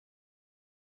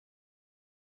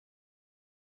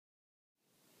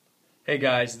Hey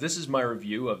guys, this is my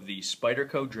review of the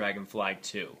Spyderco Dragonfly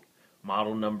 2,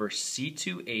 model number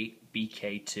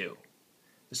C28BK2.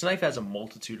 This knife has a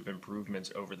multitude of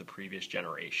improvements over the previous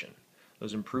generation.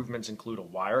 Those improvements include a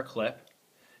wire clip,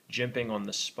 jimping on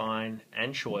the spine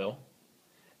and choil,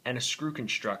 and a screw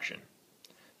construction.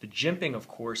 The jimping, of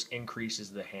course, increases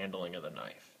the handling of the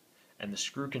knife, and the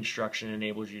screw construction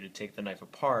enables you to take the knife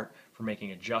apart for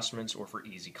making adjustments or for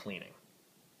easy cleaning.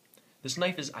 This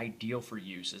knife is ideal for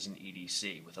use as an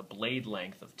EDC with a blade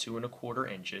length of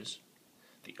 2¼ inches.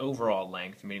 The overall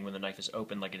length, meaning when the knife is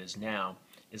open like it is now,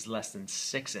 is less than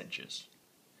 6 inches.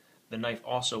 The knife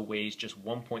also weighs just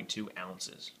 1.2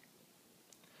 ounces.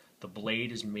 The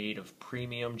blade is made of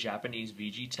premium Japanese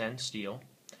VG10 steel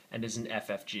and is an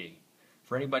FFG.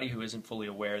 For anybody who isn't fully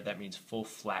aware, that means full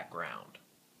flat ground.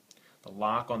 The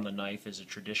lock on the knife is a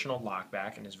traditional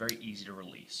lockback and is very easy to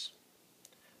release.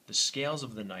 The scales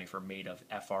of the knife are made of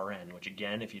FRN, which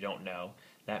again, if you don't know,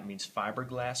 that means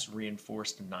fiberglass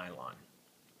reinforced nylon.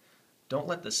 Don't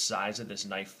let the size of this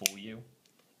knife fool you.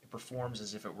 It performs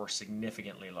as if it were a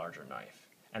significantly larger knife,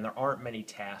 and there aren't many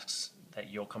tasks that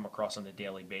you'll come across on a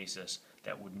daily basis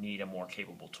that would need a more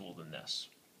capable tool than this.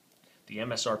 The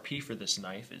MSRP for this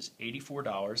knife is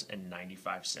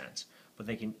 $84.95, but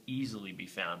they can easily be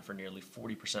found for nearly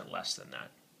 40% less than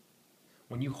that.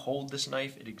 When you hold this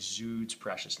knife, it exudes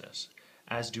preciousness,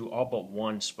 as do all but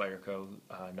one Spyderco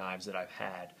knives that I've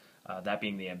had, that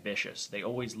being the Ambitious. They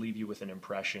always leave you with an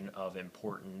impression of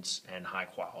importance and high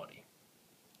quality.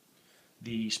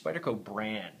 The Spyderco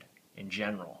brand, in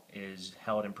general, is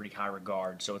held in pretty high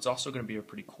regard, so it's also going to be a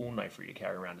pretty cool knife for you to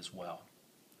carry around as well.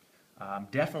 I'm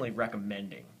definitely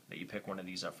recommending that you pick one of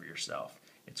these up for yourself.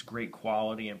 It's great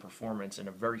quality and performance in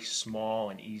a very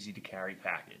small and easy to carry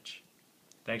package.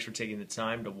 Thanks for taking the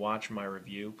time to watch my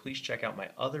review. Please check out my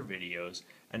other videos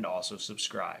and also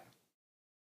subscribe.